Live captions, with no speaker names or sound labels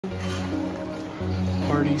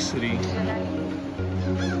Party City.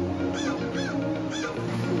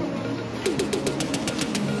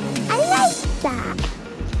 I like that.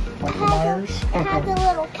 Michael Myers. It has a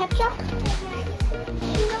little ketchup.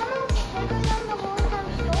 She's almost bigger than the whole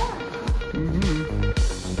store.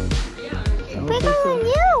 Bigger than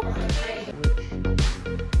you.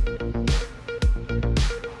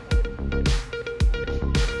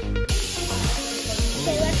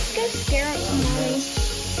 Okay, let's go scare mommy.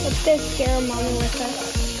 Let's go scare mommy with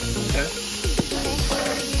us. Okay.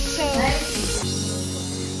 So.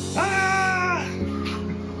 Ah!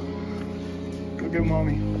 Go get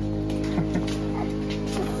mommy.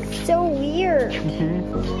 So weird.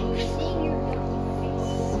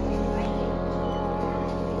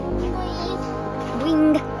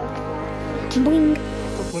 Wing. Wing.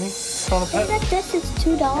 What's Winnie? Found a I pet. bet this is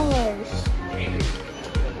 $2.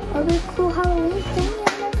 Okay, cool Halloween thing in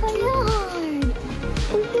the yard.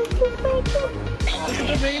 Look at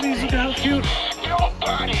the babies. Look at how cute.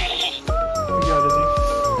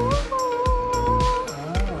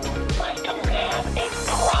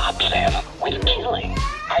 With killing.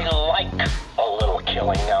 I like a little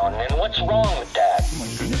killing now and then. What's wrong with that? Oh my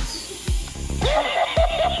goodness.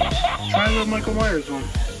 Try the Michael Myers one.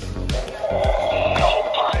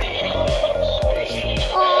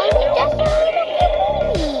 Oh, that's not a baby.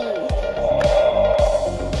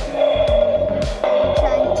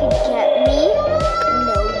 Trying to get me?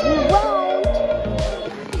 No, you won't.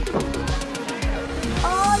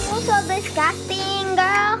 Oh, you're so disgusting,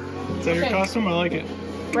 girl. Is that your costume? I like it.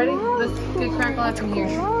 Ready? Let's get crackle up in here.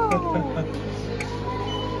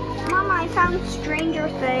 Mama, I found Stranger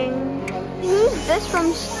Things. Who's this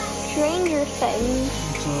from Stranger Things?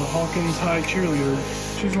 It's a Hawkins High cheerleader.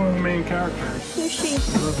 She's one of the main characters. Who's she?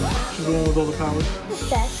 She's the one with all the powers. What's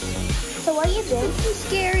this? So what you do?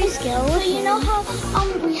 Scary skills. So you know how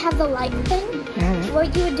we have the light thing? Mm-hmm.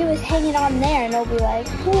 What you would do is hang it on there and it'll be like,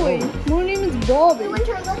 "Hi, my name is Bobby."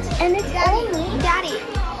 And it's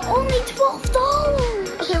only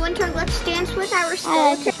 $12. Okay, Winter, let's dance with our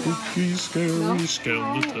skeleton. Spooky, scary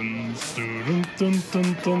skeletons. Dun, dun,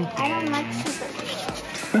 dun, dun, I don't like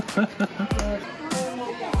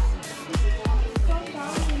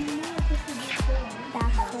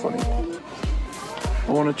Funny. I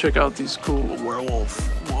want to check out these cool werewolf.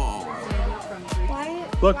 Whoa.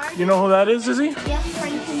 Look, you know who that is, Izzy? Yes,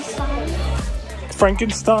 Frankenstein.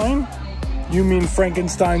 Frankenstein? You mean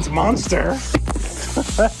Frankenstein's monster?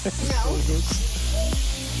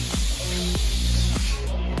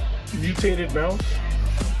 Mutated mouse.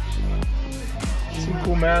 Some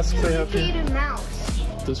cool masks they have here. Mutated mouse.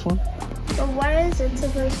 This one? But what is it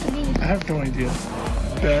supposed to be? I have no idea.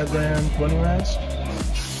 Badland bunny mask?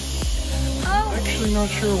 Oh. Actually not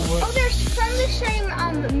sure what. Oh, they're from the same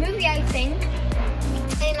movie, I think.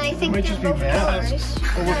 And I think Might they're just be both masks.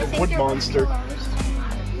 colors. Or I look think at Wood they're both Monster. colors.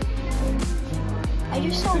 I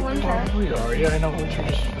just saw Winter. Probably are. Yeah, I know. Winter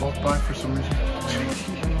just walked by for some reason.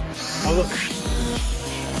 Oh, look.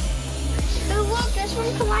 Oh, look, this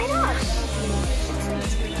one can light up.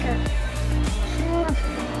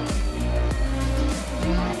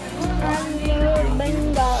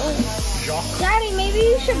 Daddy, maybe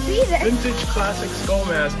you should be there. Vintage classic skull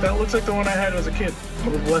mask. That looks like the one I had as a kid.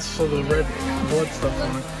 With less of the red blood stuff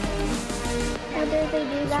on it. How did they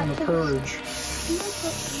do that From the to Purge.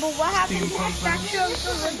 But what happened to the Steampunk Statue of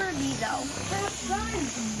the Liberty, though?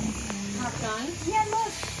 Hot gun? Yeah,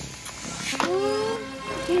 look.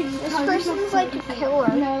 This person's like a killer.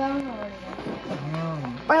 No, that was already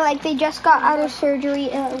Or like they just got out of surgery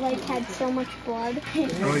and like had so much blood.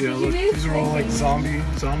 Oh yeah, look. These are all like zombie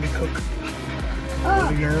cook.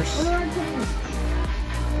 Bloody nurse.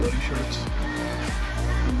 Bloody shirts.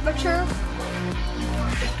 Butcher.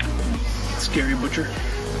 Scary butcher.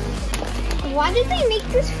 Why did they make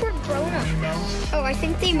this for grown-ups? Minnie Mouse. Oh, I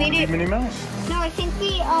think they made it. Minnie Mouse. No, I think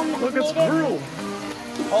they Look, it's made it. Gru.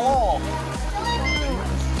 Oh.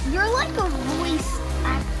 You're like a voice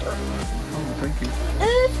actor. Oh, thank you.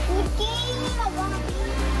 It's the game. I wanna be.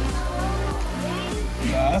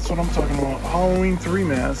 Yeah, that's what I'm talking about. Halloween 3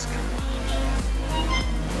 mask.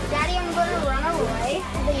 Daddy, I'm gonna run away.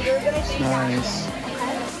 Then you're gonna see Nice. that.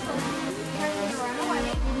 Okay? I'm gonna run away.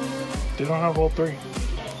 They don't have all 3.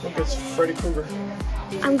 Look, it's Freddy Krueger.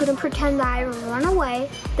 I'm gonna pretend that I run away.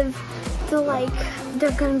 They're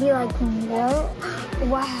gonna be like,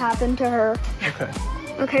 what happened to her? Okay.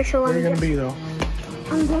 Okay, so Where are you gonna be though?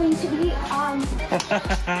 I'm going to be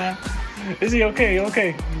Is he okay?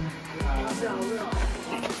 Okay.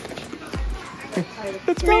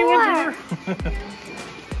 It's me, Winter.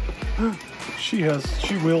 She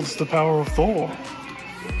wields the power of Thor.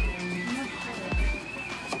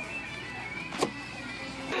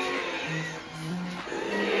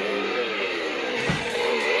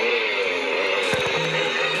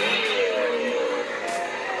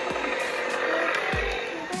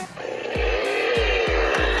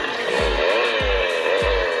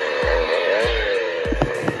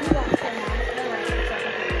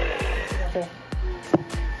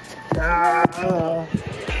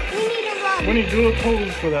 Do a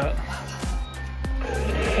pose for that.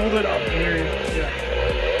 Hold it up. There you go. Yeah.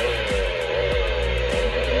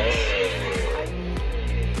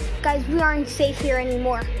 Guys, we aren't safe here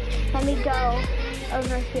anymore. Let me go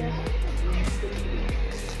over here.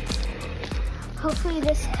 Hopefully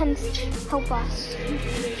this can help us.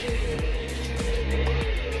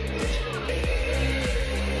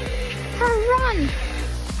 Run!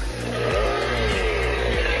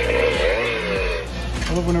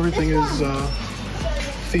 I love when everything is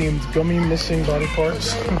themed. Gummy missing body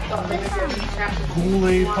parts.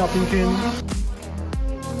 Kool-Aid popping candy.